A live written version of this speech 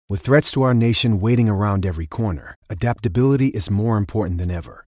With threats to our nation waiting around every corner, adaptability is more important than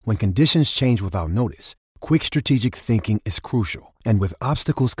ever. When conditions change without notice, quick strategic thinking is crucial. And with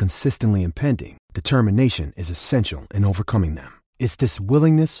obstacles consistently impending, determination is essential in overcoming them. It's this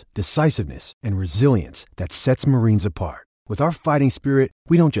willingness, decisiveness, and resilience that sets Marines apart. With our fighting spirit,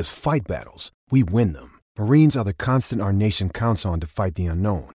 we don't just fight battles, we win them. Marines are the constant our nation counts on to fight the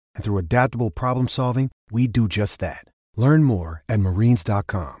unknown. And through adaptable problem solving, we do just that. Learn more at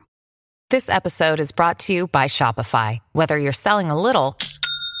marines.com. This episode is brought to you by Shopify. Whether you're selling a little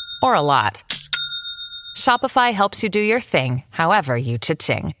or a lot, Shopify helps you do your thing, however you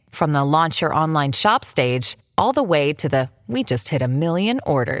cha-ching. From the launch your online shop stage, all the way to the we just hit 1 million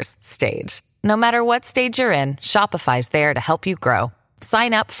orders stage. No matter what stage you're in, Shopify's there to help you grow.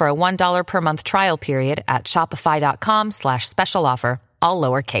 Sign up for a $1 per month trial period at shopify.com/special offer, all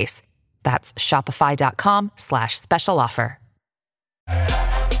lowercase. That's shopify.com/special offer.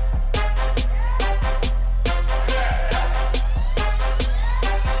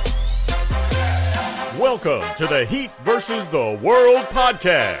 Welcome to the Heat versus the World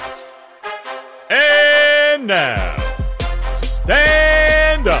podcast. And now,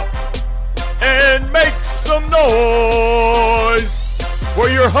 stand up and make some noise for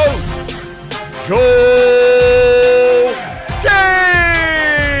your host, Joel Jacob.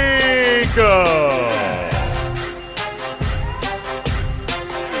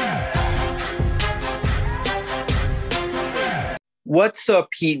 What's up,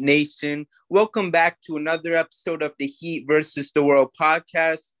 Heat Nation? Welcome back to another episode of the Heat versus the World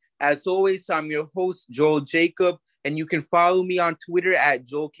podcast. As always, I'm your host, Joel Jacob, and you can follow me on Twitter at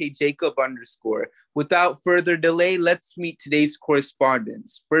JoelKJacob_. Without further delay, let's meet today's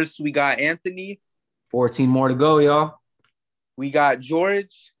correspondents. First, we got Anthony. 14 more to go, y'all. We got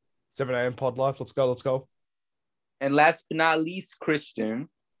George. 7 a.m. pod life. Let's go. And last but not least, Christian.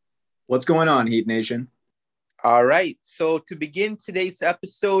 What's going on, Heat Nation? All right, so to begin today's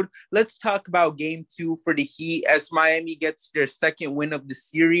episode, let's talk about Game 2 for the Heat as Miami gets their second win of the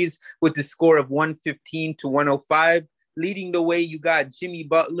series with the score of 115-105. Leading the way, you got Jimmy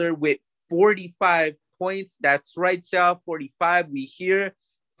Butler with 45 points. That's right, y'all, 45. We hear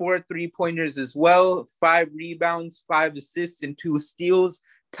 4 3-pointers as well, 5 rebounds, 5 assists, and 2 steals.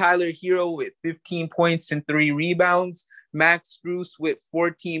 Tyler Hero with 15 points and 3 rebounds. Max Strus with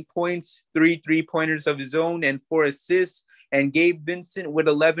 14 points, 3 3-pointers of his own, and 4 assists. And Gabe Vincent with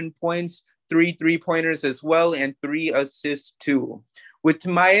 11 points, 3 3-pointers as well, and 3 assists too. With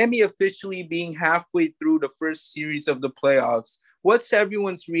Miami officially being halfway through the first series of the playoffs, what's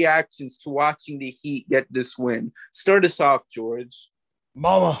everyone's reactions to watching the Heat get this win? Start us off, George.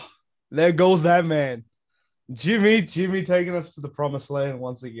 Mama, there goes that man. Jimmy taking us to the promised land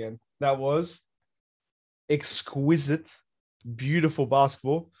once again. That was exquisite, beautiful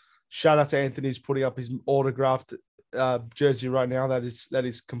basketball. Shout out to Anthony who's putting up his autographed jersey right now. That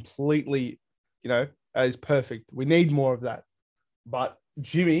is completely, that is perfect. We need more of that. But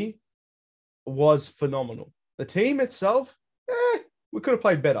Jimmy was phenomenal. The team itself, we could have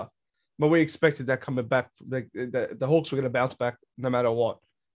played better, but we expected that coming back. The Hawks were going to bounce back no matter what.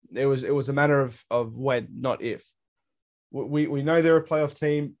 It was a matter of when, not if. We know they're a playoff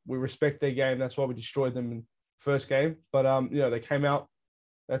team. We respect their game. That's why we destroyed them in the first game. But they came out.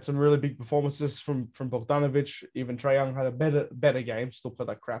 Had some really big performances from Bogdanovic. Even Trae Young had a better game. Still played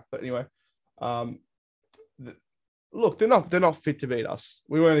like crap. But anyway, look, they're not fit to beat us.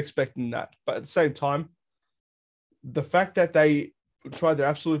 We weren't expecting that. But at the same time, the fact that they tried their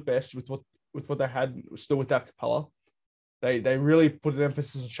absolute best with what they had, still without Capella. They really put an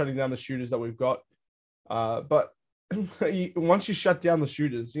emphasis on shutting down the shooters that we've got. But once you shut down the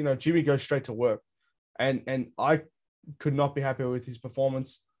shooters, Jimmy goes straight to work. And I could not be happier with his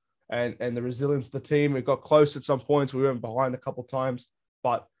performance and the resilience of the team. It got close at some points. We went behind a couple of times.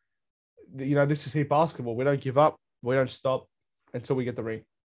 But, this is Heat basketball. We don't give up. We don't stop until we get the ring.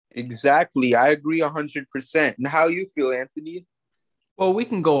 Exactly. I agree 100%. And how you feel, Anthony? Well, we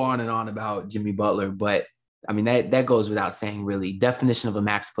can go on and on about Jimmy Butler, but I mean, that goes without saying, really. Definition of a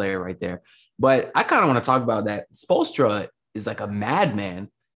max player right there. But I kind of want to talk about that. Spoelstra is like a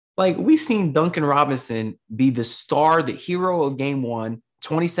madman. Like, we've seen Duncan Robinson be the star, the hero of game 1,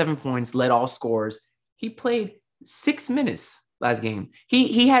 27 points, led all scores. He played 6 minutes last game.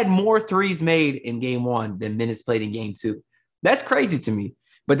 He had more threes made in game 1 than minutes played in game 2. That's crazy to me.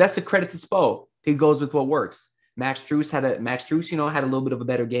 But that's a credit to Spo. He goes with what works. Max Strus had a little bit of a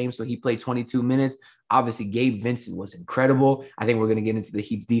better game, so he played 22 minutes. Obviously, Gabe Vincent was incredible. I think we're going to get into the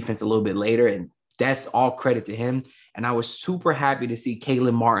Heat's defense a little bit later, and that's all credit to him. And I was super happy to see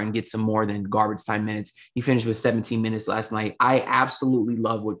Caleb Martin get some more than garbage time minutes. He finished with 17 minutes last night. I absolutely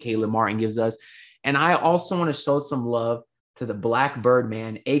love what Caleb Martin gives us. And I also want to show some love to the Black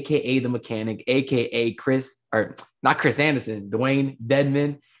Birdman, a.k.a. the mechanic, a.k.a. not Chris Anderson, Dwayne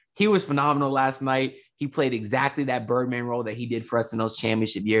Dedman. He was phenomenal last night. He played exactly that Birdman role that he did for us in those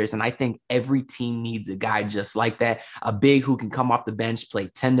championship years. And I think every team needs a guy just like that, a big who can come off the bench, play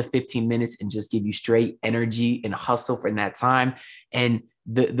 10 to 15 minutes and just give you straight energy and hustle for that time. And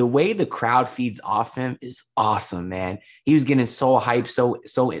the way the crowd feeds off him is awesome, man. He was getting so hyped,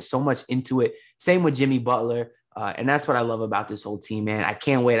 so much into it. Same with Jimmy Butler. And that's what I love about this whole team, man. I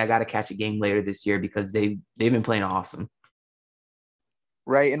can't wait. I got to catch a game later this year because they've been playing awesome.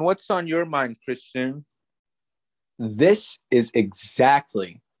 Right. And what's on your mind, Christian? This is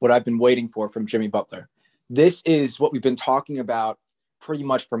exactly what I've been waiting for from Jimmy Butler. This is what we've been talking about pretty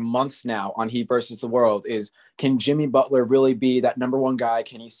much for months now on Heat versus the World is, can Jimmy Butler really be that number one guy?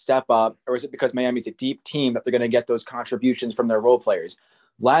 Can he step up? Or is it because Miami's a deep team that they're going to get those contributions from their role players?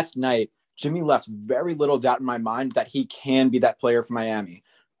 Last night, Jimmy left very little doubt in my mind that he can be that player for Miami.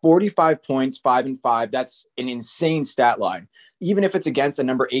 45 points, 5 and 5. That's an insane stat line. Even if it's against a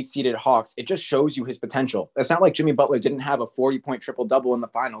number 8 seeded Hawks, it just shows you his potential. It's not like Jimmy Butler didn't have a 40-point triple-double in the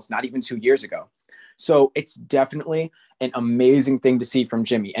finals, not even 2 years ago. So it's definitely an amazing thing to see from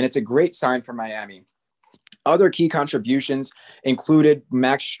Jimmy, and it's a great sign for Miami. Other key contributions included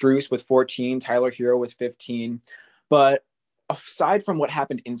Max Strus with 14, Tyler Hero with 15. But aside from what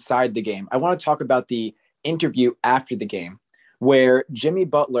happened inside the game, I want to talk about the interview after the game, where Jimmy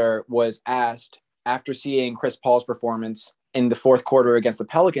Butler was asked after seeing Chris Paul's performance in the fourth quarter against the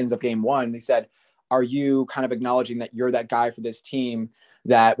Pelicans of game one. They said, are you kind of acknowledging that you're that guy for this team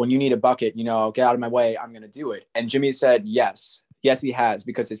that when you need a bucket, get out of my way, I'm going to do it? And Jimmy said, yes, he has,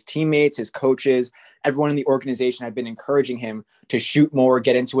 because his teammates, his coaches, everyone in the organization had been encouraging him to shoot more,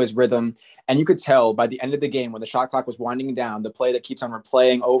 get into his rhythm. And you could tell by the end of the game, when the shot clock was winding down, the play that keeps on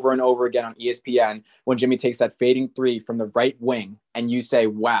replaying over and over again on ESPN, when Jimmy takes that fading three from the right wing, and you say,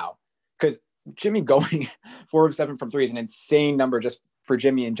 wow, because Jimmy going 4 of 7 from three is an insane number just for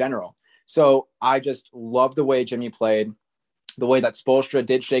Jimmy in general. So I just love the way Jimmy played, the way that Spoelstra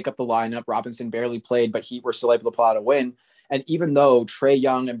did shake up the lineup. Robinson barely played, but Heat were still able to pull out a win. And even though Trae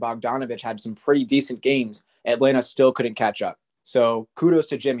Young and Bogdanovich had some pretty decent games, Atlanta still couldn't catch up. So kudos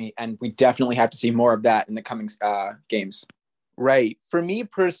to Jimmy, and we definitely have to see more of that in the coming games. Right. For me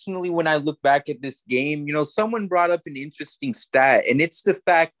personally, when I look back at this game, someone brought up an interesting stat, and it's the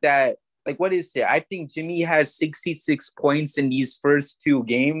fact that, what is it? I think Jimmy has 66 points in these first 2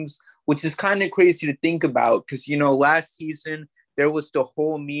 games, which is kind of crazy to think about because, last season, there was the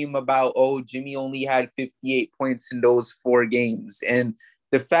whole meme about, Jimmy only had 58 points in those 4 games. And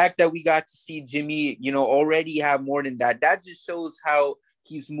the fact that we got to see Jimmy, already have more than that, that just shows how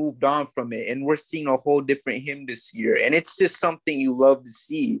he's moved on from it. And we're seeing a whole different him this year. And it's just something you love to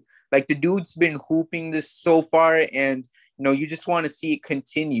see. The dude's been hooping this so far, and, you just want to see it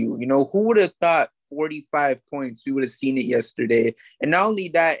continue. Who would have thought 45 points? We would have seen it yesterday. And not only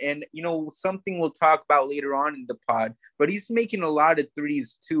that, and, something we'll talk about later on in the pod, but he's making a lot of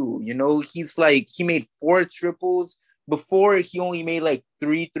threes too. He's he made 4 triples. Before, he only made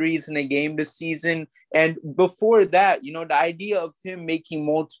 3 threes in a game this season. And before that, the idea of him making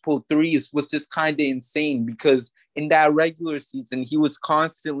multiple threes was just kind of insane because in that regular season, he was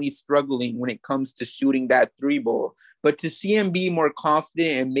constantly struggling when it comes to shooting that 3 ball. But to see him be more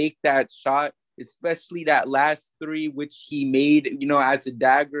confident and make that shot, especially that last 3, which he made, as a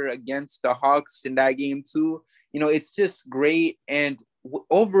dagger against the Hawks in that game too, it's just great. And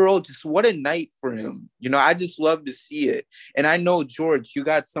overall, just what a night for him. I just love to see it. And I know, George, you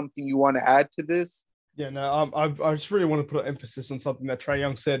got something you want to add to this? Yeah, no, I just really want to put an emphasis on something that Trae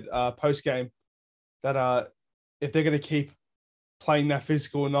Young said post-game, that if they're going to keep playing that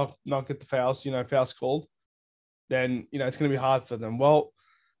physical and not get the fouls, fouls called, then, it's going to be hard for them. Well,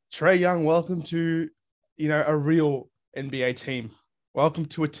 Trae Young, welcome to, a real NBA team. Welcome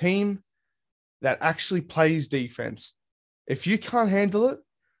to a team that actually plays defense. If you can't handle it,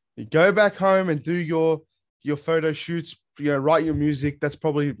 you go back home and do your photo shoots, write your music. That's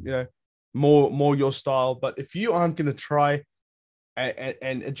probably, more your style. But if you aren't going to try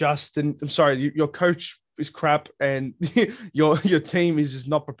and adjust, then I'm sorry, your coach is crap and your team is just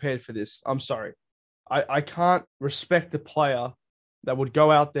not prepared for this. I'm sorry. I can't respect the player that would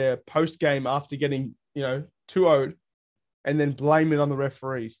go out there post-game after getting, 2-0 and then blame it on the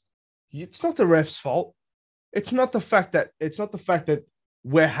referees. It's not the ref's fault. It's not the fact that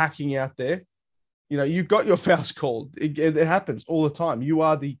we're hacking out there. You got your fouls called. It happens all the time. You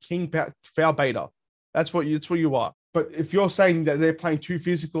are the king foul baiter. That's what you are. But if you're saying that they're playing too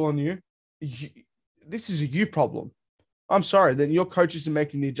physical on you, this is a you problem. I'm sorry, then your coaches are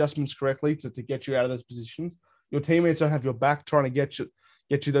making the adjustments correctly to get you out of those positions. Your teammates don't have your back trying to get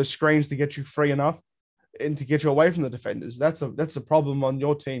you those screens to get you free enough and to get you away from the defenders. That's a problem on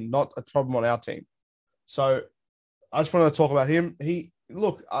your team, not a problem on our team. So I just want to talk about him.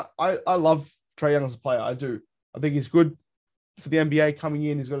 I love Trae Young as a player. I do. I think he's good for the NBA coming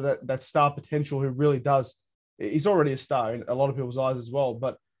in. He's got that star potential. Who really does. He's already a star in a lot of people's eyes as well.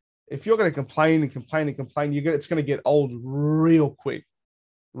 But if you're going to complain, it's going to get old real quick.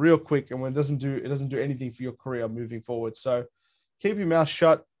 And when it doesn't do anything for your career moving forward. So keep your mouth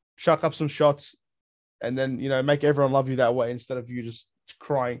shut, chuck up some shots, and then, make everyone love you that way instead of you just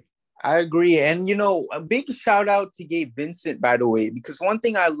crying. I agree. And, a big shout out to Gabe Vincent, by the way, because one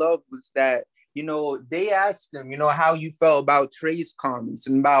thing I loved was that, they asked him, how you felt about Trae's comments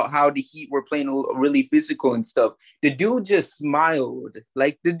and about how the Heat were playing really physical and stuff. The dude just smiled.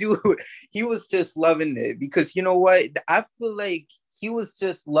 Like, the dude, he was just loving it because, you know what? I feel like he was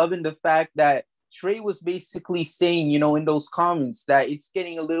just loving the fact that Trae was basically saying, in those comments that it's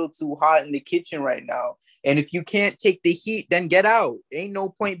getting a little too hot in the kitchen right now. And if you can't take the heat, then get out. Ain't no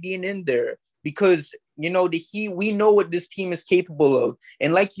point being in there because, the Heat, we know what this team is capable of.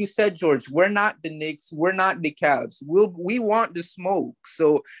 And like you said, George, we're not the Knicks. We're not the Cavs. We want the smoke.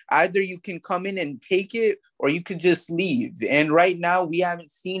 So either you can come in and take it or you could just leave. And right now we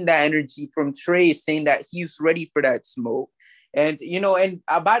haven't seen that energy from Trae saying that he's ready for that smoke. And,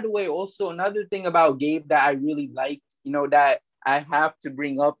 by the way, also another thing about Gabe that I really liked, that I have to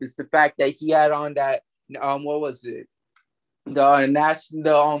bring up is the fact that he had on that, what was it? The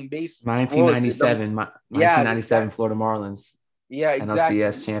national base 1997 Florida Marlins. Yeah, exactly.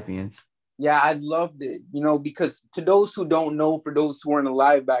 NLCS champions. Yeah, I loved it, because to those who don't know, for those who weren't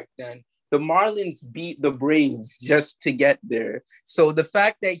alive back then, the Marlins beat the Braves just to get there. So the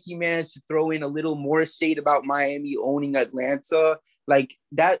fact that he managed to throw in a little more shade about Miami owning Atlanta, like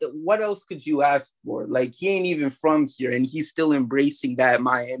that, what else could you ask for? Like, he ain't even from here and he's still embracing that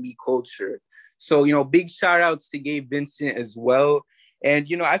Miami culture. So, big shout outs to Gabe Vincent as well. And,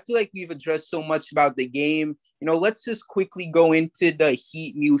 I feel like we've addressed so much about the game. Let's just quickly go into the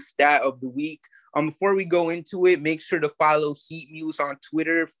Heat Muse stat of the week. Before we go into it, make sure to follow Heat Muse on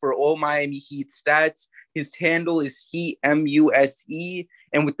Twitter for all Miami Heat stats. His handle is Heat MUSE.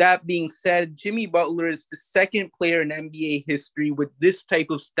 And with that being said, Jimmy Butler is the second player in NBA history with this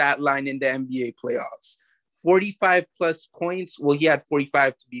type of stat line in the NBA playoffs. 45 plus points. Well, he had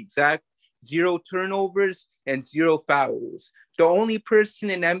 45 to be exact. 0 turnovers, and 0 fouls. The only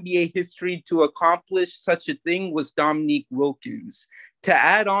person in NBA history to accomplish such a thing was Dominique Wilkins. To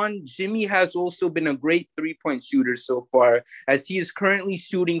add on, Jimmy has also been a great three-point shooter so far, as he is currently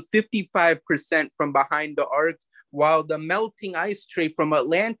shooting 55% from behind the arc, while the melting ice tray from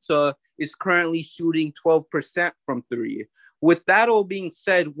Atlanta is currently shooting 12% from three. With that all being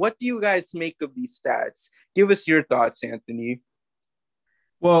said, what do you guys make of these stats? Give us your thoughts, Anthony.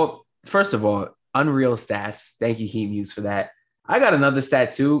 Well, first of all, unreal stats. Thank you, Heat Muse, for that. I got another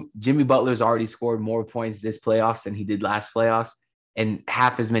stat too. Jimmy Butler's already scored more points this playoffs than he did last playoffs in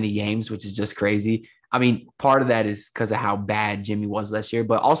half as many games, which is just crazy. I mean, part of that is because of how bad Jimmy was last year,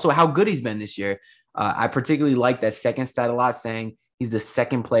 but also how good he's been this year. I particularly like that second stat a lot, saying he's the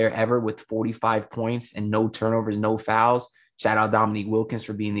second player ever with 45 points and no turnovers, no fouls. Shout out Dominique Wilkins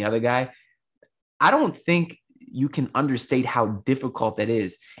for being the other guy. I don't think you can understate how difficult that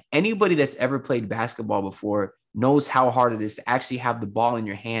is. Anybody that's ever played basketball before knows how hard it is to actually have the ball in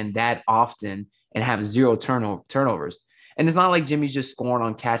your hand that often and have 0 turnovers. And it's not like Jimmy's just scoring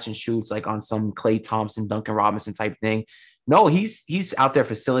on catch and shoots, like on some Klay Thompson, Duncan Robinson type thing. No, he's out there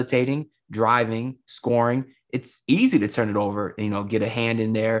facilitating, driving, scoring. It's easy to turn it over, get a hand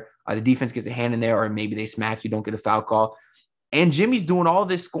in there. The defense gets a hand in there, or maybe they smack you, don't get a foul call. And Jimmy's doing all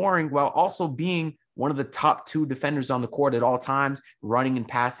this scoring while also being one of the top 2 defenders on the court at all times, running and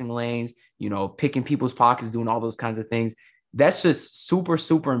passing lanes, picking people's pockets, doing all those kinds of things. That's just super,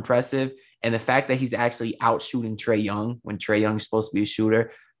 super impressive. And the fact that he's actually out shooting Trae Young when Trae Young is supposed to be a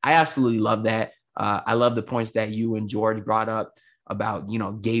shooter, I absolutely love that. I love the points that you and George brought up about,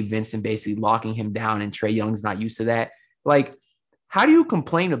 Gabe Vincent basically locking him down and Trae Young's not used to that. Like, how do you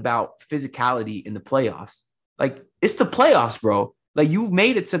complain about physicality in the playoffs? Like, it's the playoffs, bro. Like, you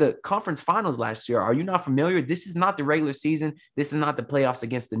made it to the conference finals last year. Are you not familiar? This is not the regular season. This is not the playoffs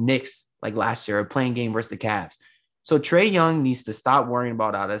against the Knicks like last year, a playing game versus the Cavs. So Trae Young needs to stop worrying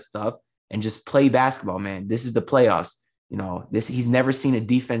about all that stuff and just play basketball, man. This is the playoffs. He's never seen a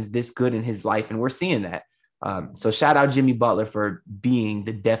defense this good in his life, and we're seeing that. So shout out Jimmy Butler for being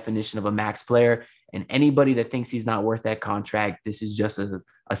the definition of a max player And anybody that thinks he's not worth that contract, this is just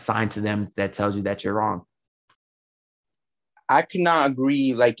a sign to them that tells you that you're wrong. I cannot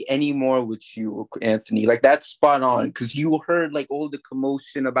agree like any more with you, Anthony. Like that's spot on because you heard like all the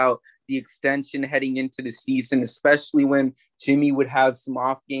commotion about the extension heading into the season, especially when Jimmy would have some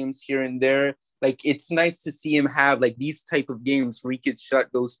off games here and there. Like it's nice to see him have like these type of games where he could shut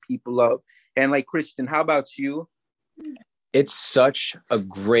those people up. And like Christian, how about you? It's such a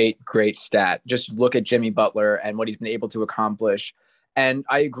great stat. Just look at Jimmy Butler and what he's been able to accomplish. And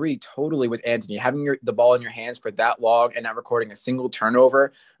I agree totally with Anthony. Having the ball in your hands for that long and not recording a single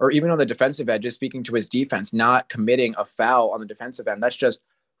turnover, or even on the defensive end, just speaking to his defense, not committing a foul on the defensive end, that's just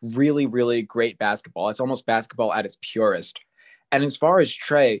really, really great basketball. It's almost basketball at its purest. And as far as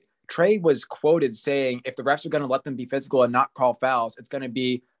Trey was quoted saying, if the refs are going to let them be physical and not call fouls, it's going to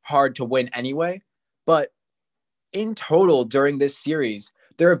be hard to win anyway. But in total during this series,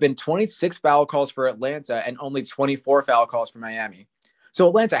 there have been 26 foul calls for Atlanta and only 24 foul calls for Miami. So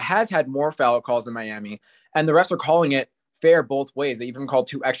Atlanta has had more foul calls than Miami, and the refs are calling it fair both ways. They even called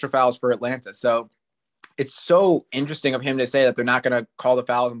 2 extra fouls for Atlanta. So it's so interesting of him to say that they're not going to call the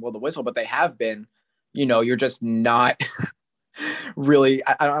fouls and blow the whistle, but they have been. You're just not really –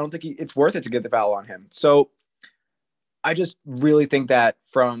 I don't think it's worth it to get the foul on him. So I just really think that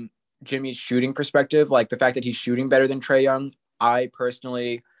from Jimmy's shooting perspective, like the fact that he's shooting better than Trae Young, I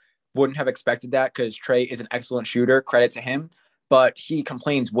personally wouldn't have expected that because Trae is an excellent shooter, credit to him. But he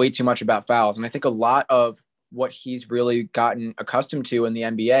complains way too much about fouls. And I think a lot of what he's really gotten accustomed to in the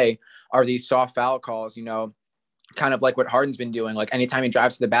NBA are these soft foul calls, kind of like what Harden's been doing. Like anytime he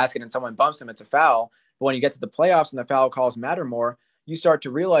drives to the basket and someone bumps him, it's a foul. But when you get to the playoffs and the foul calls matter more, you start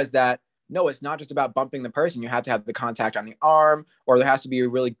to realize that, no, it's not just about bumping the person. You have to have the contact on the arm, or there has to be a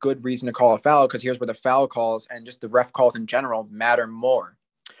really good reason to call a foul because here's where the foul calls and just the ref calls in general matter more.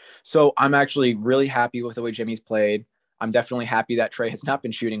 So I'm actually really happy with the way Jimmy's played. I'm definitely happy that Trae has not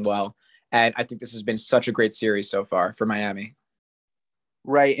been shooting well. And I think this has been such a great series so far for Miami.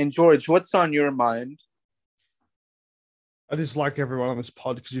 Right. And George, what's on your mind? I just like everyone on this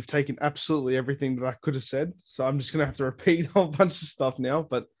pod because you've taken absolutely everything that I could have said. So I'm just going to have to repeat a whole bunch of stuff now,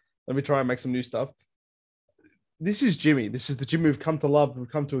 but let me try and make some new stuff. This is Jimmy. This is the Jimmy we've come to love, we've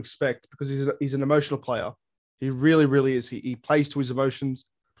come to expect because he's an emotional player. He really, really is. He plays to his emotions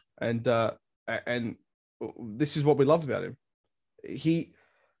and this is what we love about him.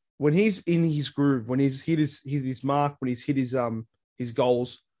 When he's in his groove, when he's hit his mark, when he's hit his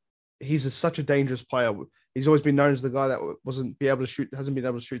goals, he's such a dangerous player. He's always been known as the guy that hasn't been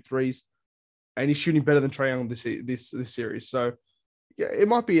able to shoot threes, and he's shooting better than Trae Young this series. So yeah, it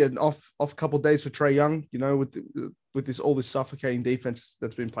might be an off couple of days for Trae Young, with all this suffocating defense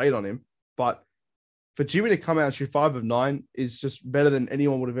that's been played on him. But for Jimmy to come out and shoot 5 of 9 is just better than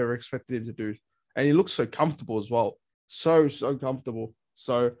anyone would have ever expected him to do. And he looks so comfortable as well. So comfortable.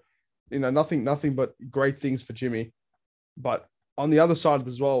 So, nothing but great things for Jimmy. But on the other side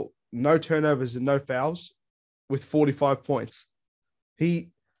as well, no turnovers and no fouls with 45 points.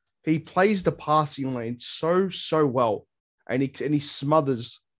 He plays the passing lane so well. And he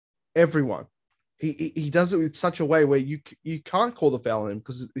smothers everyone. He does it with such a way where you can't call the foul on him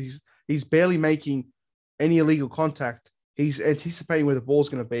because he's barely making any illegal contact. He's anticipating where the ball's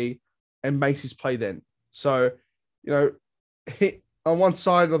going to be and makes his play then. So, on one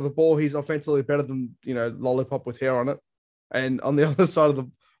side of the ball, he's offensively better than, Lollipop with hair on it. And on the other side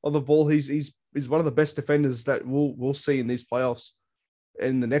of the ball, he's one of the best defenders that we'll see in these playoffs,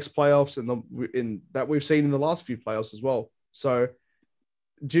 in the next playoffs, and in that we've seen in the last few playoffs as well. So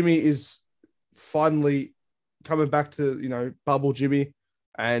Jimmy is finally coming back to, bubble Jimmy.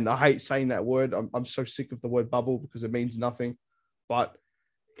 And I hate saying that word. I'm so sick of the word bubble because it means nothing. But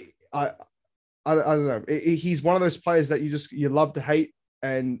I don't know. He's one of those players that you love to hate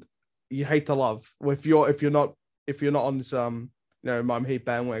and you hate to love. If you're not on this Miami Heat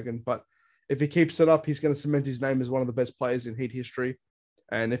bandwagon, but if he keeps it up, he's going to cement his name as one of the best players in Heat history.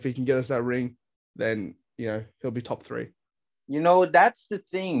 And if he can get us that ring, then he'll be top 3. That's the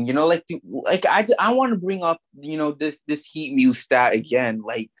thing. I want to bring up this Heat Muse stat again.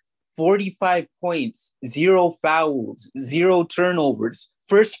 Like 45 points, 0 fouls, 0 turnovers.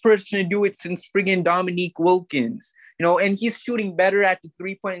 First person to do it since friggin' Dominique Wilkins, and he's shooting better at the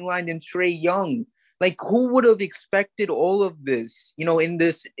 3-point line than Trae Young. Like, who would have expected all of this,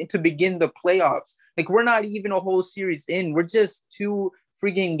 to begin the playoffs? Like, we're not even a whole series in. We're just 2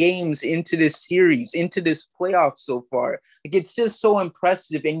 friggin' games into this series, into this playoff so far. Like, it's just so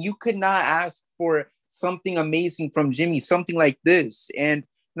impressive. And you could not ask for something amazing from Jimmy, something like this. And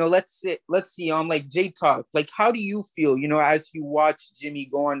let's see, like J Talk, like how do you feel, as you watch Jimmy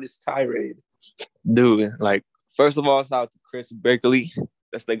go on this tirade? Dude, like, first of all, shout out to Chris Berkeley.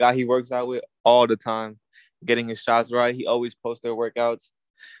 That's the guy he works out with all the time, getting his shots right. He always posts their workouts.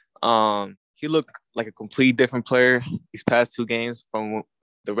 He looked like a complete different player these past 2 games from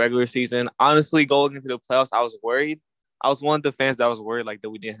the regular season. Honestly, going into the playoffs, I was worried. I was one of the fans that was worried like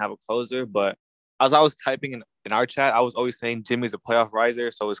that we didn't have a closer. But as I was typing in our chat, I was always saying Jimmy's a playoff riser.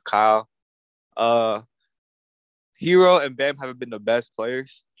 So is Kyle. Uh, Hero and Bam haven't been the best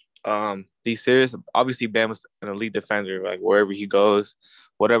players these series. Obviously, Bam is an elite defender. Like wherever he goes,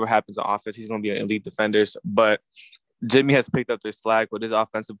 whatever happens on offense, he's going to be an elite defender. But Jimmy has picked up their slack with his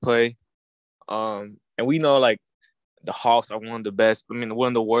offensive play. And we know like the Hawks are one of the best. I mean, one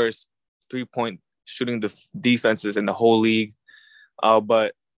of the worst 3-point shooting defenses in the whole league.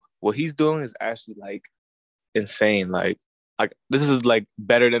 But what he's doing is actually like insane. Like this is like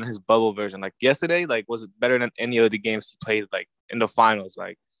better than his bubble version. Like yesterday, like was better than any of the games he played like in the finals.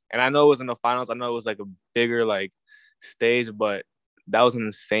 Like, and I know it was in the finals. I know it was like a bigger like stage, but that was an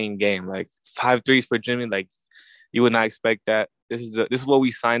insane game. Like 5 threes for Jimmy. Like you would not expect that. This is what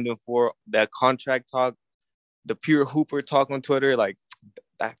we signed him for. That contract talk, the pure hooper talk on Twitter, like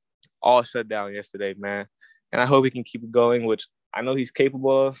that all shut down yesterday, man. And I hope he can keep it going, which I know he's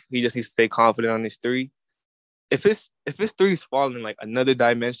capable of. He just needs to stay confident on his three. If his threes fall in like another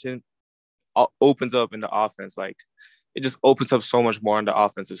dimension, opens up in the offense. Like it just opens up so much more on the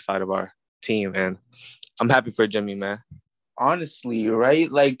offensive side of our team, and I'm happy for Jimmy, man. Honestly, right?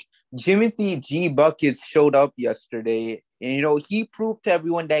 Like Jimothy G Buckets showed up yesterday, and he proved to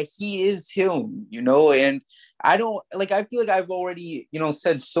everyone that he is him. And I feel like I've already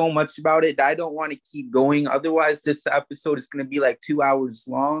said so much about it that I don't want to keep going. Otherwise, this episode is going to be like 2 hours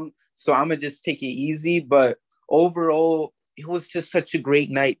long. So I'm gonna just take it easy. But overall, it was just such a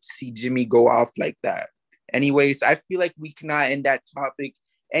great night to see Jimmy go off like that. Anyways, I feel like we cannot end that topic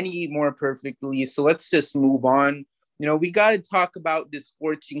any more perfectly. So let's just move on. We got to talk about this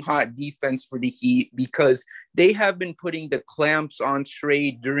scorching hot defense for the Heat because they have been putting the clamps on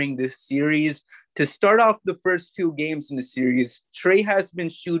Trey during this series. To start off the first 2 games in the series, Trey has been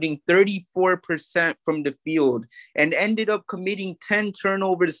shooting 34% from the field and ended up committing 10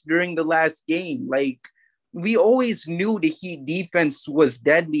 turnovers during the last game. Like, we always knew the Heat defense was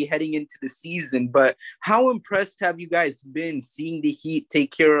deadly heading into the season, but how impressed have you guys been seeing the Heat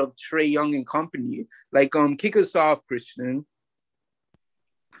take care of Trae Young and company? Like, kick us off, Christian.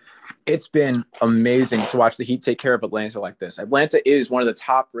 It's been amazing to watch the Heat take care of Atlanta like this. Atlanta is one of the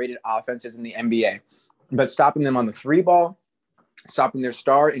top-rated offenses in the NBA, but stopping them on the 3-ball, stopping their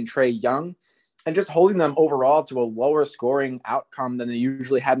star in Trae Young, and just holding them overall to a lower scoring outcome than they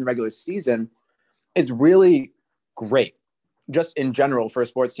usually had in the regular season is really great. Just in general for a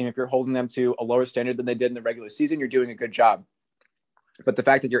sports team, if you're holding them to a lower standard than they did in the regular season, you're doing a good job. But the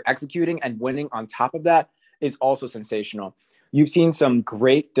fact that you're executing and winning on top of that is also sensational. You've seen some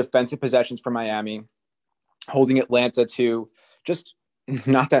great defensive possessions from Miami, holding Atlanta to just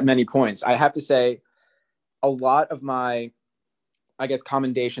not that many points. I have to say, a lot of my,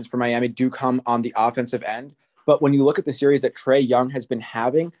 commendations for Miami do come on the offensive end. But when you look at the series that Trae Young has been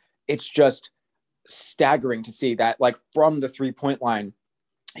having, it's just staggering to see that, like, from the 3-point line,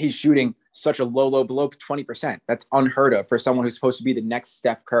 he's shooting such a low, below 20%. That's unheard of for someone who's supposed to be the next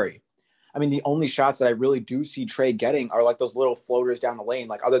Steph Curry. I mean, the only shots that I really do see Trae getting are like those little floaters down the lane.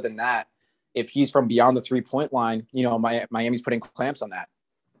 Like, other than that, if he's from beyond the 3-point line, Miami's putting clamps on that.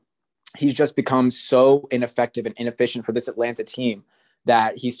 He's just become so ineffective and inefficient for this Atlanta team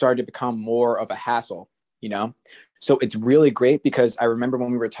that he started to become more of a hassle, So it's really great because I remember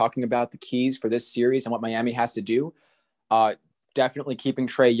when we were talking about the keys for this series and what Miami has to do, definitely keeping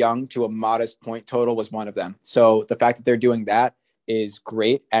Trae Young to a modest point total was one of them. So the fact that they're doing that is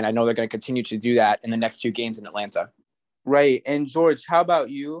great. And I know they're going to continue to do that in the next 2 games in Atlanta. Right. And George, how about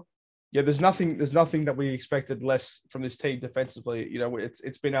you? Yeah, there's nothing that we expected less from this team defensively.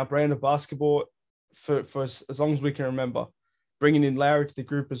 It's been our brand of basketball for as long as we can remember. Bringing in Lowry to the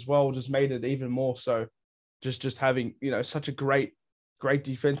group as well just made it even more so. Just having, such a great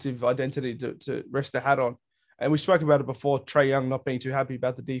defensive identity to rest the hat on. And we spoke about it before, Trae Young not being too happy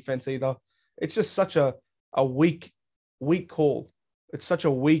about the defense either. It's just such a weak call. It's such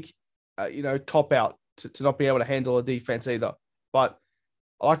a weak, cop-out to not be able to handle a defense either. But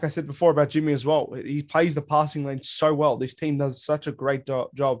like I said before about Jimmy as well, he plays the passing lane so well. This team does such a great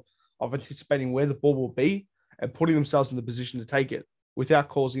job of anticipating where the ball will be and putting themselves in the position to take it without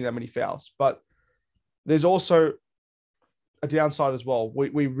causing that many fouls. But there's also a downside as well.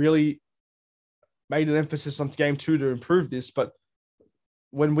 We really made an emphasis on game 2 to improve this, but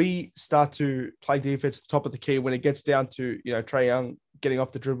when we start to play defense at the top of the key, when it gets down to Trae Young getting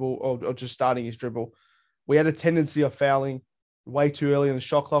off the dribble or just starting his dribble. We had a tendency of fouling way too early in the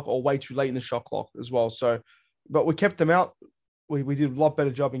shot clock or way too late in the shot clock as well. So, but we kept them out. We did a lot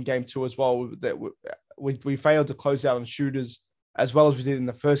better job in game 2 as well. That we failed to close out on shooters as well as we did in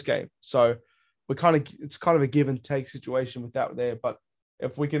the first game. So it's kind of a give and take situation with that there. But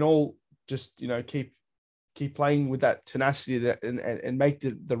if we can all just, keep playing with that tenacity and make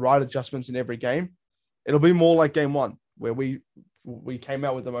the right adjustments in every game, it'll be more like game 1, where we came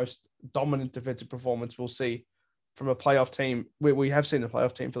out with the most dominant defensive performance we'll see from a playoff team. We have seen a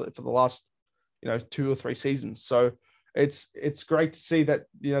playoff team for the last, 2 or 3 seasons. So it's great to see that,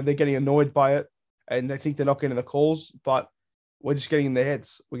 they're getting annoyed by it and they think they're not getting the calls, but we're just getting in their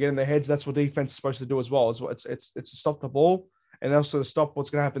heads. We're getting in their heads. That's what defense is supposed to do as well. It's to stop the ball and also to stop what's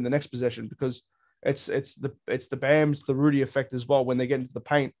going to happen the next possession, because it's the Bam, it's the Rudy effect as well. When they get into the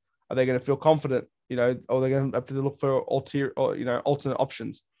paint, are they going to feel confident, or they're going to have to look for alternate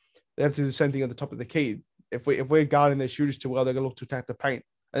options? They have to do the same thing at the top of the key. If we're guarding their shooters too well, they're going to look to attack the paint,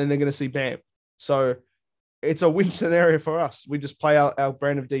 and then they're going to see Bam. So it's a win scenario for us. We just play our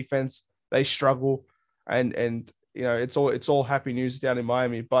brand of defense. They struggle, and it's all happy news down in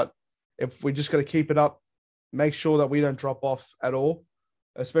Miami. But if we just got to keep it up, make sure that we don't drop off at all,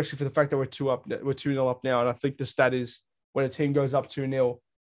 especially for the fact that we're 2-0 up now. And I think the stat is when a team goes up 2-0,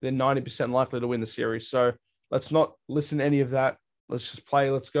 they're 90% likely to win the series. So let's not listen to any of that. Let's just play.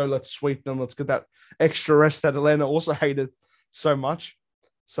 Let's go. Let's sweep them. Let's get that extra rest that Atlanta also hated so much.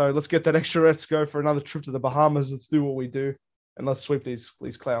 So let's get that extra rest, go for another trip to the Bahamas. Let's do what we do, and let's sweep these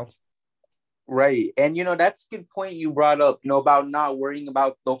clowns. Right. And, that's a good point you brought up, about not worrying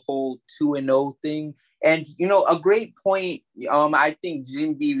about the whole 2-0 thing. And, a great point, I think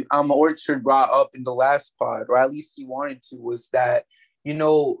Jimmy Orchard brought up in the last pod, or at least he wanted to, was that,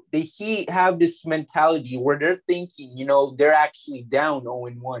 the Heat have this mentality where they're thinking, they're actually down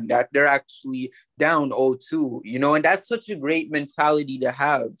 0-1, that they're actually down 0-2, and that's such a great mentality to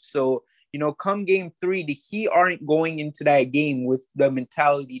have. So, come game 3, the Heat aren't going into that game with the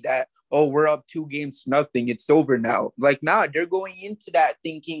mentality that, oh, we're up 2-0, it's over now. They're going into that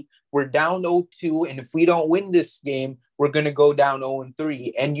thinking we're down 0-2, and if we don't win this game, we're going to go down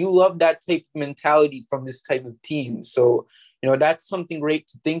 0-3. And you love that type of mentality from this type of team. So, that's something great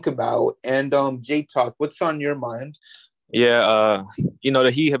to think about. And J-Talk, what's on your mind? Yeah,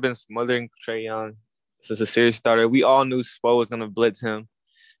 the Heat have been smothering Trae Young since the series started. We all knew Spo was going to blitz him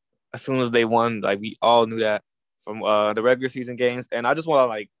as soon as they won. We all knew that from the regular season games. And I just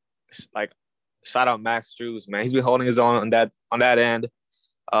want to shout out Max Strus, man. He's been holding his own on that end.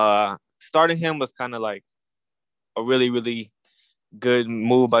 Starting him was kind of like a really, really good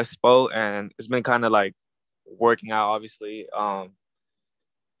move by Spo, and it's been kind of working out, obviously.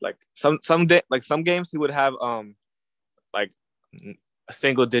 Some games he would have a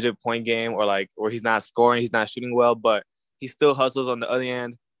single digit point game, or where he's not scoring, he's not shooting well, but he still hustles on the other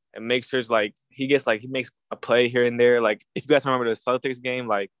end and makes sure he makes a play here and there. If you guys remember the Celtics game,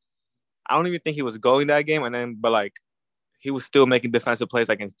 I don't even think he was going that game, but he was still making defensive plays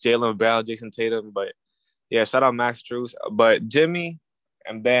against Jaylen Brown, Jason Tatum. But yeah, shout out Max Strus. But Jimmy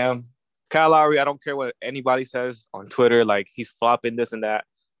and Bam, Kyle Lowry, I don't care what anybody says on Twitter, he's flopping this and that.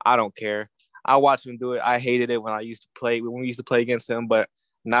 I don't care. I watched him do it. I hated it when we used to play against him, but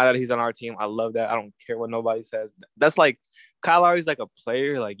now that he's on our team, I love that. I don't care what nobody says. That's Kyle Lowry's a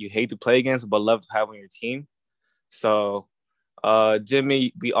player you hate to play against but love to have on your team. So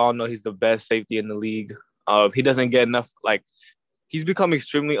Jimmy, we all know he's the best safety in the league. He doesn't get enough. He's become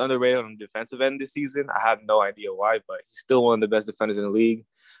extremely underrated on the defensive end this season. I have no idea why, but he's still one of the best defenders in the league.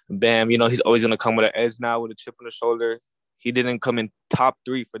 Bam, he's always going to come with an edge now with a chip on the shoulder. He didn't come in top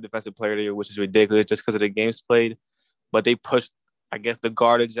 3 for Defensive Player of the Year, which is ridiculous just because of the games played. But they pushed, I guess, the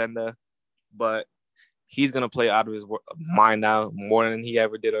guard agenda. But he's going to play out of his mind now more than he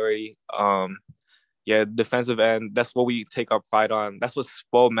ever did already. Defensive end, that's what we take our pride on. That's what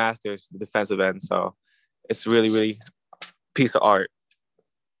Spo masters, the defensive end. So it's really, really a piece of art.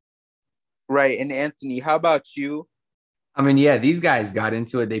 Right. And Anthony, how about you? These guys got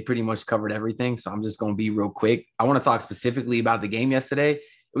into it. They pretty much covered everything. So I'm just going to be real quick. I want to talk specifically about the game yesterday. It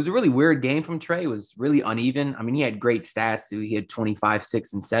was a really weird game from Trae. It was really uneven. He had great stats. He had 25,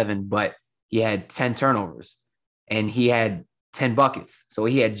 6, and 7, but he had 10 turnovers and he had 10 buckets. So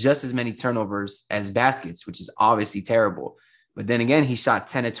he had just as many turnovers as baskets, which is obviously terrible. But then again, he shot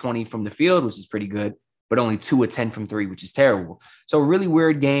 10 of 20 from the field, which is pretty good, but only 2 of 10 from 3, which is terrible. So a really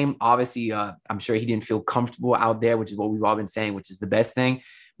weird game. Obviously, I'm sure he didn't feel comfortable out there, which is what we've all been saying, which is the best thing.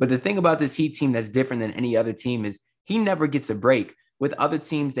 But the thing about this Heat team that's different than any other team is he never gets a break. With other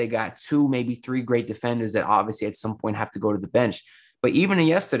teams, they got 2, maybe 3 great defenders that obviously at some point have to go to the bench. But even in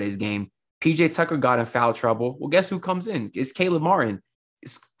yesterday's game, PJ Tucker got in foul trouble. Well, guess who comes in? It's Caleb Martin.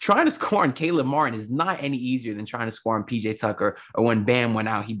 Trying to score on Caleb Martin is not any easier than trying to score on PJ Tucker, or when Bam went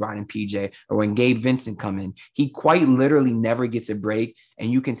out, he brought in PJ, or when Gabe Vincent come in. He quite literally never gets a break.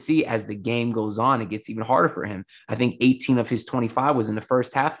 And you can see as the game goes on, it gets even harder for him. I think 18 of his 25 was in the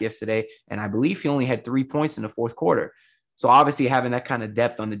first half yesterday. And I believe he only had 3 points in the fourth quarter. So obviously having that kind of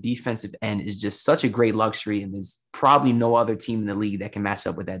depth on the defensive end is just such a great luxury. And there's probably no other team in the league that can match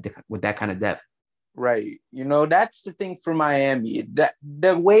up with that kind of depth. Right. That's the thing for Miami. That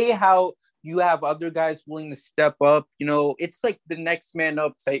the way how you have other guys willing to step up, it's like the next man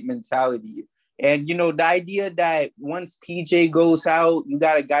up type mentality. And, the idea that once PJ goes out, you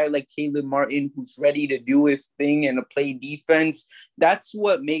got a guy like Caleb Martin who's ready to do his thing and to play defense. That's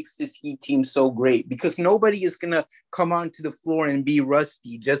what makes this Heat team so great, because nobody is going to come onto the floor and be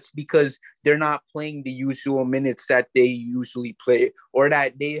rusty just because they're not playing the usual minutes that they usually play, or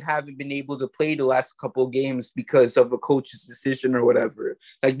that they haven't been able to play the last couple of games because of a coach's decision or whatever.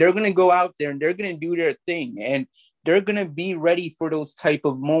 Like, they're going to go out there and they're going to do their thing. And they're going to be ready for those type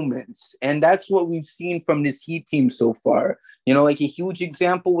of moments. And that's what we've seen from this Heat team so far. Like a huge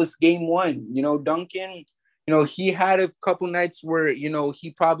example was game 1. Duncan, he had a couple nights where,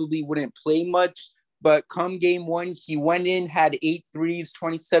 he probably wouldn't play much. But come game 1, he went in, had 8 threes,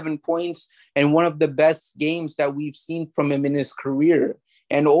 27 points, and one of the best games that we've seen from him in his career.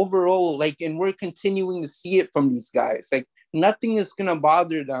 And overall, and we're continuing to see it from these guys. Nothing is going to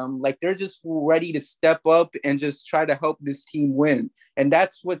bother them. They're just ready to step up and just try to help this team win. And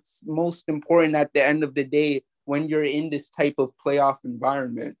that's what's most important at the end of the day when you're in this type of playoff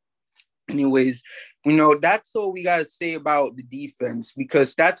environment. Anyways, that's all we got to say about the defense,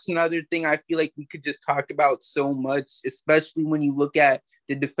 because that's another thing I feel like we could just talk about so much, especially when you look at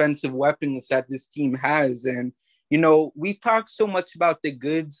the defensive weapons that this team has. And, we've talked so much about the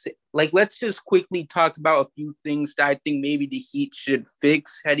goods. Let's just quickly talk about a few things that I think maybe the Heat should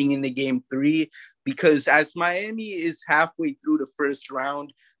fix heading into game 3, because as Miami is halfway through the first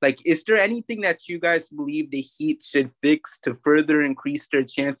round, is there anything that you guys believe the Heat should fix to further increase their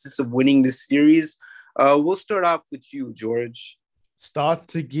chances of winning this series? We'll start off with you, George. Start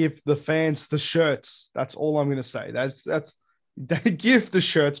to give the fans the shirts. That's all I'm going to say. That's give the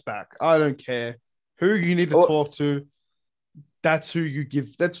shirts back. I don't care who you need to talk to. That's who you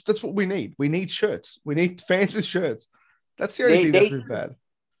give. That's what we need. We need shirts. We need fans with shirts. That's the only thing that's really bad.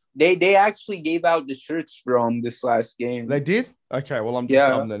 They actually gave out the shirts from this last game. They did? Okay, well, I'm just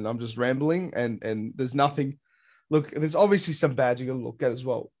dumb then. I'm just rambling, and there's nothing. Look, there's obviously some bad you got to look at as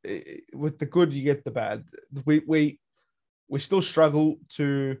well. With the good, you get the bad. We still struggle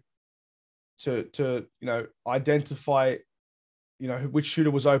to identify which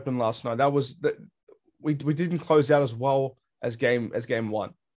shooter was open last night. That was we didn't close out as well as game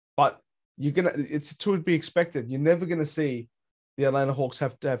 1, but it's to be expected. You're never gonna see the Atlanta Hawks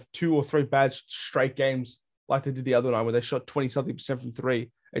have to have 2 or 3 bad straight games like they did the other night, where they shot 20-something% from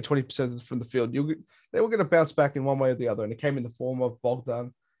 3 and 20% from the field. They were going to bounce back in one way or the other, and it came in the form of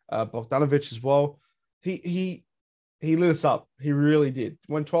Bogdanovic as well. He lit us up. He really did.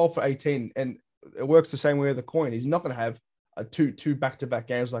 Went 12 for 18, and it works the same way with the coin. He's not going to have two back-to-back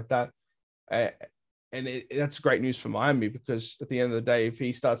games like that. That's great news for Miami, because at the end of the day, if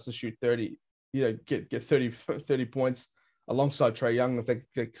he starts to shoot 30, get 30 points alongside Trae Young, if they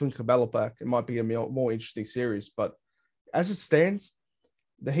get Clint Capella back, it might be a more interesting series. But as it stands,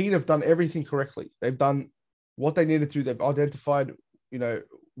 the Heat have done everything correctly. They've done what they needed to. They've identified,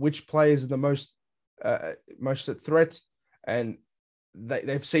 which players are the most at threat, and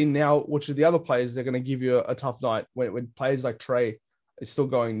they've seen now which of the other players they're going to give you a tough night. When players like Trae is still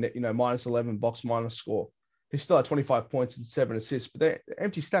going, minus 11 box minus score, he's still at 25 points and 7 assists. But they're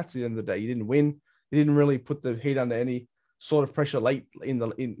empty stats at the end of the day. You didn't win. You didn't really put the Heat under any sort of pressure late in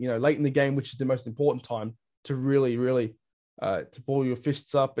the game, which is the most important time to really to ball your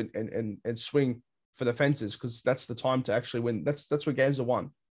fists up and swing for the fences, because that's the time to actually win. That's where games are won.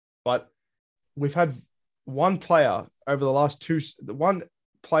 But we've had one player on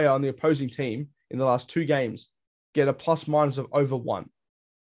the opposing team in the last 2 games get a plus minus of over 1.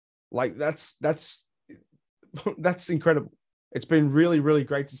 That's incredible. It's been really, really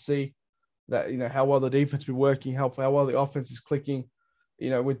great to see that, how well the defense has been working, how well the offense is clicking,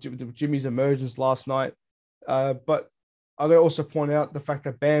 with Jimmy's emergence last night. But I'm going to also point out the fact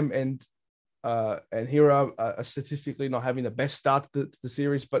that Bam and Hero are statistically not having the best start to the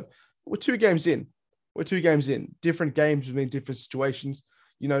series, but we're 2 games in. Different games within different situations.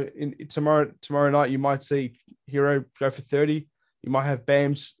 Tomorrow night, you might see Hero go for 30. You might have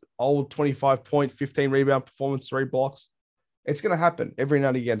Bam's old 25-point, 15 rebound performance, 3 blocks. It's going to happen every now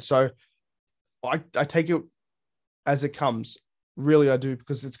and again. So I take it as it comes. Really, I do,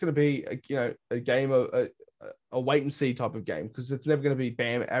 because it's going to be a game of a wait and see type of game, because it's never going to be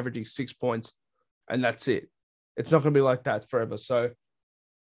Bam averaging 6 points and that's it. It's not going to be like that forever. So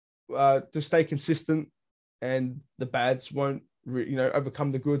to stay consistent, and the bads won't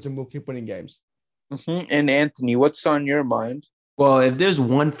overcome the goods, and we'll keep winning games. Mm-hmm. And Anthony, what's on your mind? Well, if there's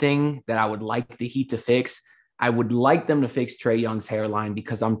one thing that I would like the Heat to fix, I would like them to fix Trae Young's hairline,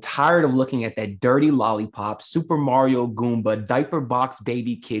 because I'm tired of looking at that dirty lollipop, Super Mario Goomba, diaper box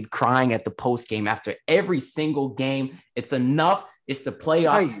baby kid crying at the post game after every single game. It's enough. It's the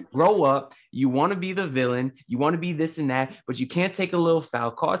playoffs. Nice. Grow up. You want to be the villain. You want to be this and that, but you can't take a little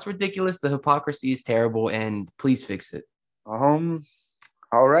foul call. It's ridiculous. The hypocrisy is terrible, and please fix it. All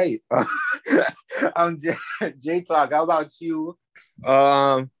right. J Talk, how about you?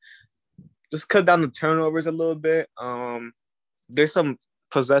 Just cut down the turnovers a little bit. There's some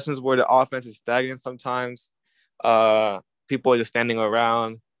possessions where the offense is stagnant sometimes. People are just standing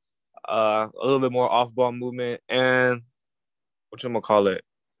around. A little bit more off-ball movement, and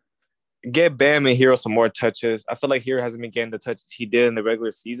get Bam and Hero some more touches. I feel like Hero hasn't been getting the touches he did in the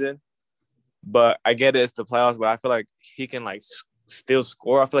regular season, but I get it's the playoffs, but I feel like he can still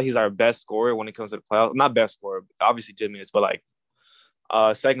score. I feel like he's our best scorer when it comes to the playoffs. Not best scorer, obviously Jimmy is, but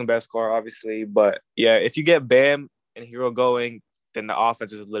second best scorer, obviously. But yeah, if you get Bam and Hero going, then the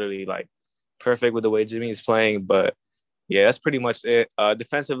offense is literally perfect with the way Jimmy is playing. But yeah, that's pretty much it.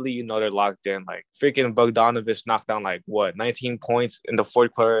 Defensively, they're locked in. Freaking Bogdanovich knocked down 19 points in the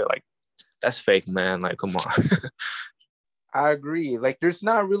fourth quarter. That's fake, man. Come on. I agree. There's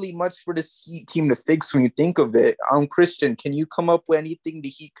not really much for this Heat team to fix when you think of it. Christian, can you come up with anything the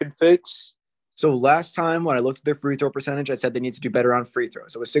Heat could fix? So last time when I looked at their free throw percentage, I said they need to do better on free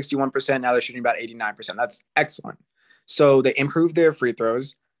throws. It was 61%. Now they're shooting about 89%. That's excellent. So they improved their free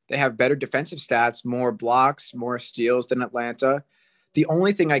throws. They have better defensive stats, more blocks, more steals than Atlanta. The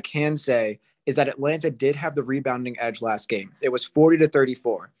only thing I can say is that Atlanta did have the rebounding edge last game. It was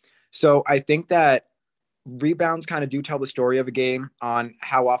 40-34. So I think that rebounds kind of do tell the story of a game on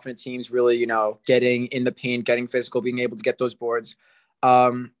how often a team's really, getting in the paint, getting physical, being able to get those boards.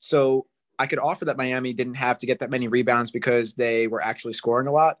 So I could offer that Miami didn't have to get that many rebounds because they were actually scoring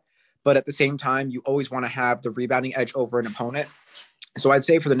a lot. But at the same time, you always want to have the rebounding edge over an opponent. So I'd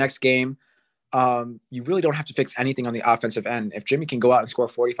say for the next game, you really don't have to fix anything on the offensive end. If Jimmy can go out and score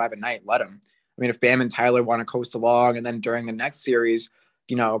 45 a night, let him. I mean, if Bam and Tyler want to coast along and then during the next series,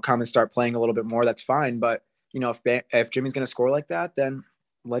 come and start playing a little bit more, that's fine. But, if Jimmy's going to score like that, then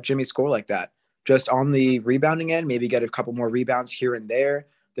let Jimmy score like that. Just on the rebounding end, maybe get a couple more rebounds here and there.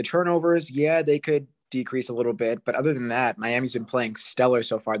 The turnovers, yeah, they could decrease a little bit. But other than that, Miami's been playing stellar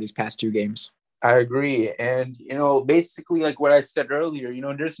so far these past 2 games. I agree. And, basically what I said earlier,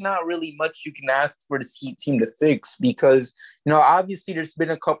 there's not really much you can ask for this Heat team to fix because, obviously there's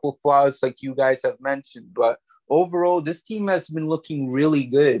been a couple flaws like you guys have mentioned, but overall this team has been looking really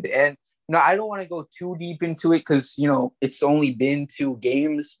good. And, I don't want to go too deep into it because, it's only been 2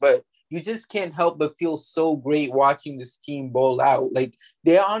 games, but you just can't help but feel so great watching this team bowl out.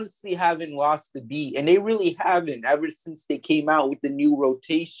 They honestly haven't lost a beat, and they really haven't ever since they came out with the new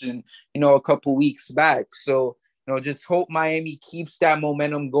rotation, a couple weeks back. So, just hope Miami keeps that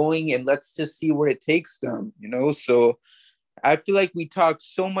momentum going, and let's just see where it takes them, So I feel like we talked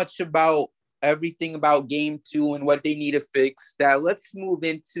so much about everything about game 2 and what they need to fix that let's move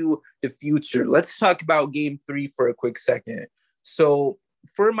into the future. Let's talk about game 3 for a quick second. So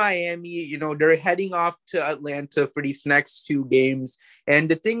for Miami, they're heading off to Atlanta for these next 2 games. And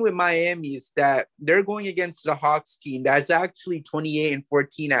the thing with Miami is that they're going against the Hawks team that's actually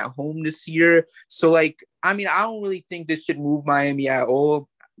 28-14 at home this year. So I don't really think this should move Miami at all.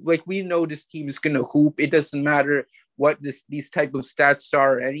 We know this team is going to hoop. It doesn't matter what these type of stats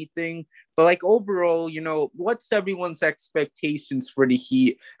are or anything. But overall, what's everyone's expectations for the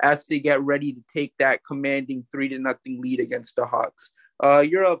Heat as they get ready to take that commanding 3-0 lead against the Hawks?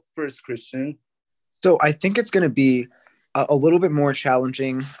 You're up first, Christian. So I think it's going to be a little bit more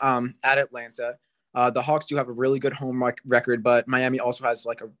challenging at Atlanta. The Hawks do have a really good home record, but Miami also has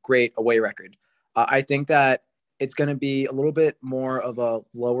a great away record. I think that it's going to be a little bit more of a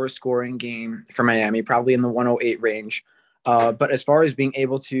lower scoring game for Miami, probably in the 108 range. But as far as being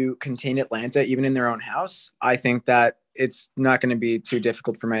able to contain Atlanta, even in their own house, I think that it's not going to be too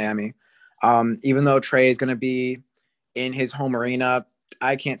difficult for Miami. Even though Trae is going to be in his home arena,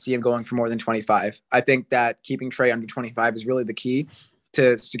 I can't see him going for more than 25. I think that keeping Trae under 25 is really the key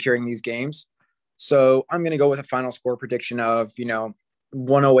to securing these games. So I'm going to go with a final score prediction of,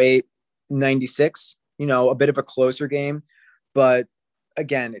 108-96, a bit of a closer game. But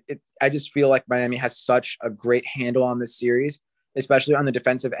again, I just feel like Miami has such a great handle on this series, especially on the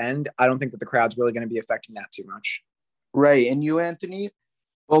defensive end. I don't think that the crowd's really going to be affecting that too much. Right. And you, Anthony?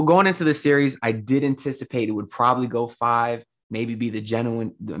 Well, going into the series, I did anticipate it would probably go 5, maybe be the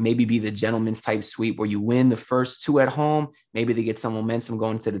gentleman's type sweep where you win the first 2 at home. Maybe they get some momentum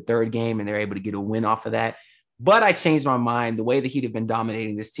going to the third game and they're able to get a win off of that. But I changed my mind. The way the Heat have been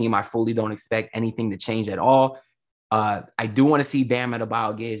dominating this team, I fully don't expect anything to change at all. I do want to see Bam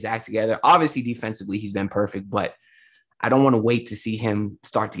Adebayo get his act together. Obviously, defensively, he's been perfect, but I don't want to wait to see him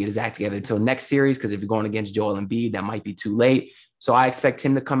start to get his act together until next series, because if you're going against Joel Embiid, that might be too late. So I expect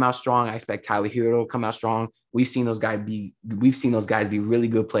him to come out strong. I expect Tyler Hero to come out strong. We've seen those guys be really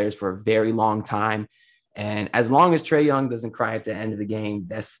good players for a very long time. And as long as Trae Young doesn't cry at the end of the game,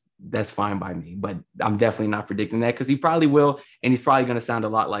 that's fine by me. But I'm definitely not predicting that, because he probably will, and he's probably going to sound a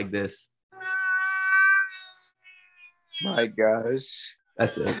lot like this. My gosh.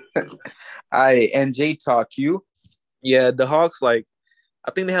 That's it. All right, and J Talk, you? Yeah, the Hawks, I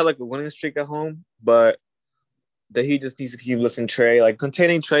think they had a winning streak at home, but the Heat just needs to keep listening to Trae.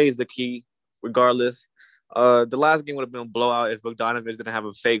 Containing Trae is the key, regardless. The last game would have been a blowout if Bogdanovich didn't have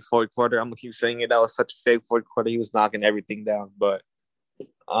a fake fourth quarter. I'm gonna keep saying it. That was such a fake fourth quarter. He was knocking everything down. But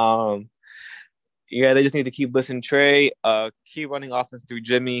yeah, they just need to keep listening to Trae. Keep running offense through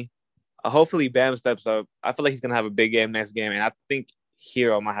Jimmy. Hopefully Bam steps up. I feel like he's gonna have a big game next game, and I think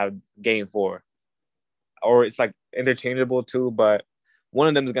Hero might have game 4. Or it's interchangeable too, but one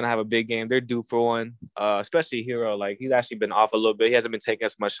of them is going to have a big game. They're due for one, especially Hero. He's actually been off a little bit. He hasn't been taking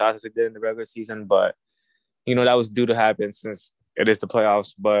as much shots as he did in the regular season, but, that was due to happen since it is the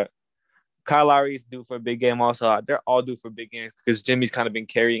playoffs. But Kyle Lowry is due for a big game also. They're all due for big games because Jimmy's kind of been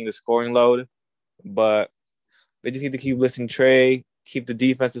carrying the scoring load. But they just need to keep listening to Trae, keep the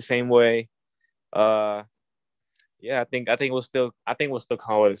defense the same way. Yeah, I think we'll still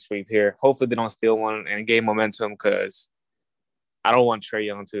come with a sweep here. Hopefully they don't steal one and gain momentum, because I don't want Trae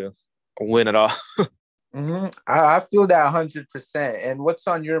Young to win at all. I feel that 100%. And what's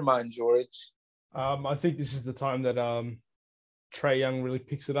on your mind, George? I think this is the time that Trae Young really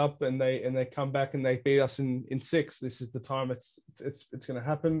picks it up and they come back and they beat us in 6. This is the time it's going to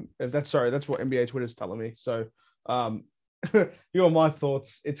happen. That's what NBA Twitter is telling me. So, here are my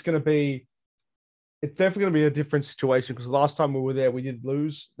thoughts. It's definitely going to be a different situation, because last time we were there, we did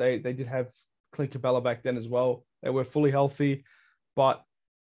lose. They did have Clint Capella back then as well. They were fully healthy, but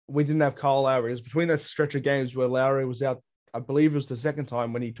we didn't have Kyle Lowry. It was between that stretch of games where Lowry was out. I believe it was the second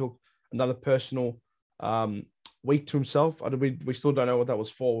time when he took another personal week to himself. We still don't know what that was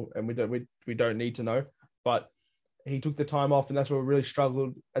for, and we don't need to know. But he took the time off, and that's where we really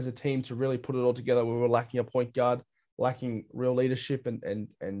struggled as a team to really put it all together. We were lacking a point guard, lacking real leadership, and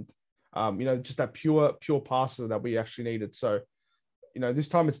just that pure passer that we actually needed. So, this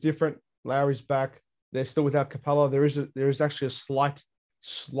time it's different. Lowry's back. They're still without Capella. There is actually a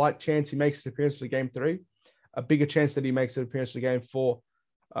slight chance he makes an appearance for game 3, a bigger chance that he makes an appearance for game 4.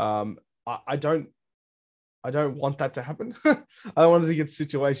 I don't want that to happen. I don't want to get a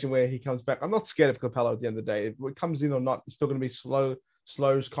situation where he comes back. I'm not scared of Capella at the end of the day. If it comes in or not, he's still going to be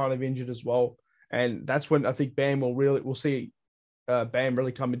Slow's kind of injured as well. And that's when I think we'll see Bam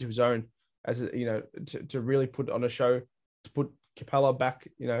really come into his own as to really put on a show, to put Capella back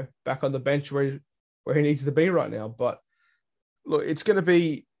on the bench where he needs to be right now. But look, it's going to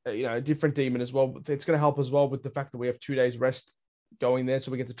be a different demon as well. It's going to help as well with the fact that we have 2 days rest going there,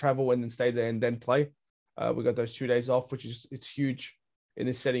 so we get to travel and then stay there and then play. We got those 2 days off, which it's huge in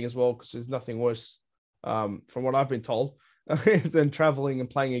this setting as well, because there's nothing worse, from what I've been told, than traveling and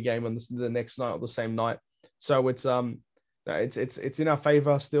playing a game on the next night or the same night. So it's in our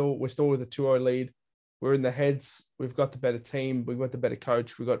favor still. We're still with a 2-0 lead. We're in the heads. We've got the better team. We've got the better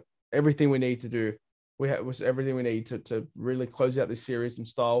coach. We've got everything we need to do. We have everything we need to really close out this series in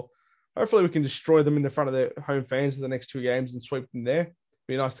style. Hopefully we can destroy them in the front of their home fans for the next 2 games and sweep them there.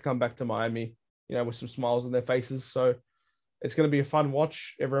 Be nice to come back to Miami, with some smiles on their faces. So it's going to be a fun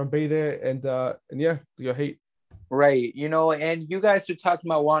watch. Everyone be there, and yeah, your Heat. Right. And you guys are talking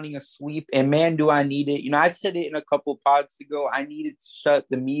about wanting a sweep, and man, do I need it. I said it in a couple pods ago. I needed to shut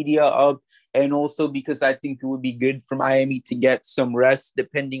the media up, and also because I think it would be good for Miami to get some rest,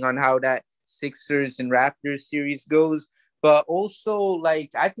 depending on how that Sixers and Raptors series goes. But also, I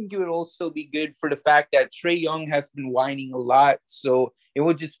think it would also be good for the fact that Trae Young has been whining a lot. So it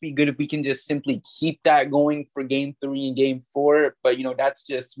would just be good if we can just simply keep that going for game 3 and game 4. But, that's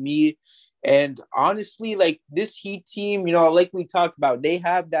just me. And honestly, this Heat team, like we talked about, they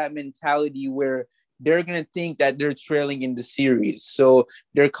have that mentality where they're going to think that they're trailing in the series. So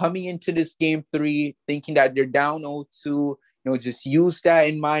they're coming into this game 3 thinking that they're down 0-2. just use that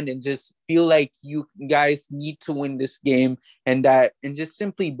in mind and just feel like you guys need to win this game and just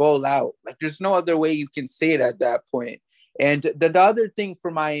simply bowl out. Like, there's no other way you can say it at that point. And the other thing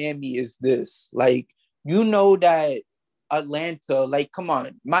for Miami is this, like, that Atlanta, like, come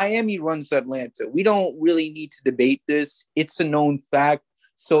on, Miami runs Atlanta. We don't really need to debate this. It's a known fact.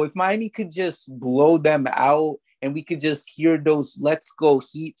 So if Miami could just blow them out and we could just hear those "Let's Go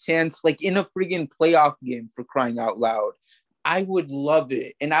Heat" chants, like in a friggin' playoff game, for crying out loud, I would love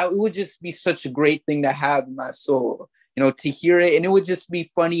it. And it would just be such a great thing to have in my soul, to hear it. And it would just be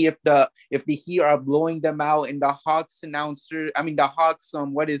funny if the Heat are blowing them out and the Hawks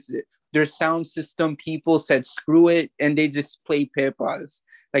what is it? Their sound system people said, screw it. And they just play pepas.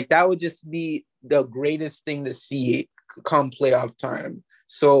 Like, that would just be the greatest thing to see come playoff time.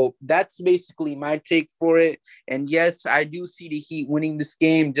 So that's basically my take for it. And yes, I do see the Heat winning this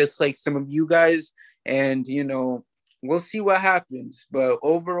game, just like some of you guys. And, we'll see what happens. But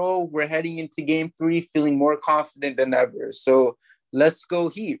overall, we're heading into game 3 feeling more confident than ever. So let's go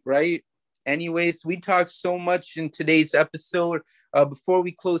Heat, right? Anyways, we talked so much in today's episode. Before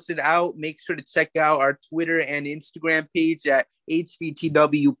we close it out, make sure to check out our Twitter and Instagram page at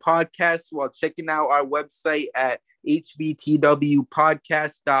HBTW Podcast while checking out our website at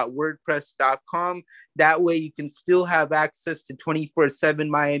hbtwpodcast.wordpress.com. That way you can still have access to 24/7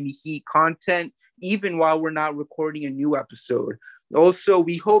 Miami Heat content, even while we're not recording a new episode. Also,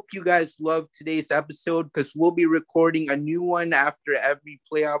 we hope you guys love today's episode because we'll be recording a new one after every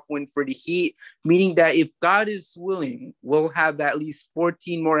playoff win for the Heat, meaning that if God is willing, we'll have at least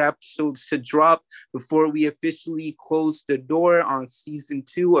 14 more episodes to drop before we officially close the door on season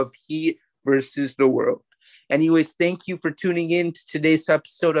 2 of Heat versus the World. Anyways, thank you for tuning in to today's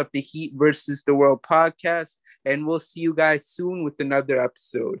episode of the Heat versus the World podcast, and we'll see you guys soon with another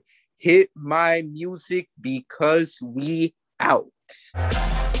episode. Hit my music because we out.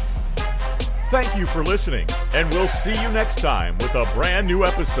 Thank you for listening, and we'll see you next time with a brand new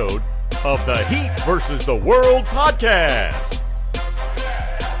episode of the Heat versus the World podcast.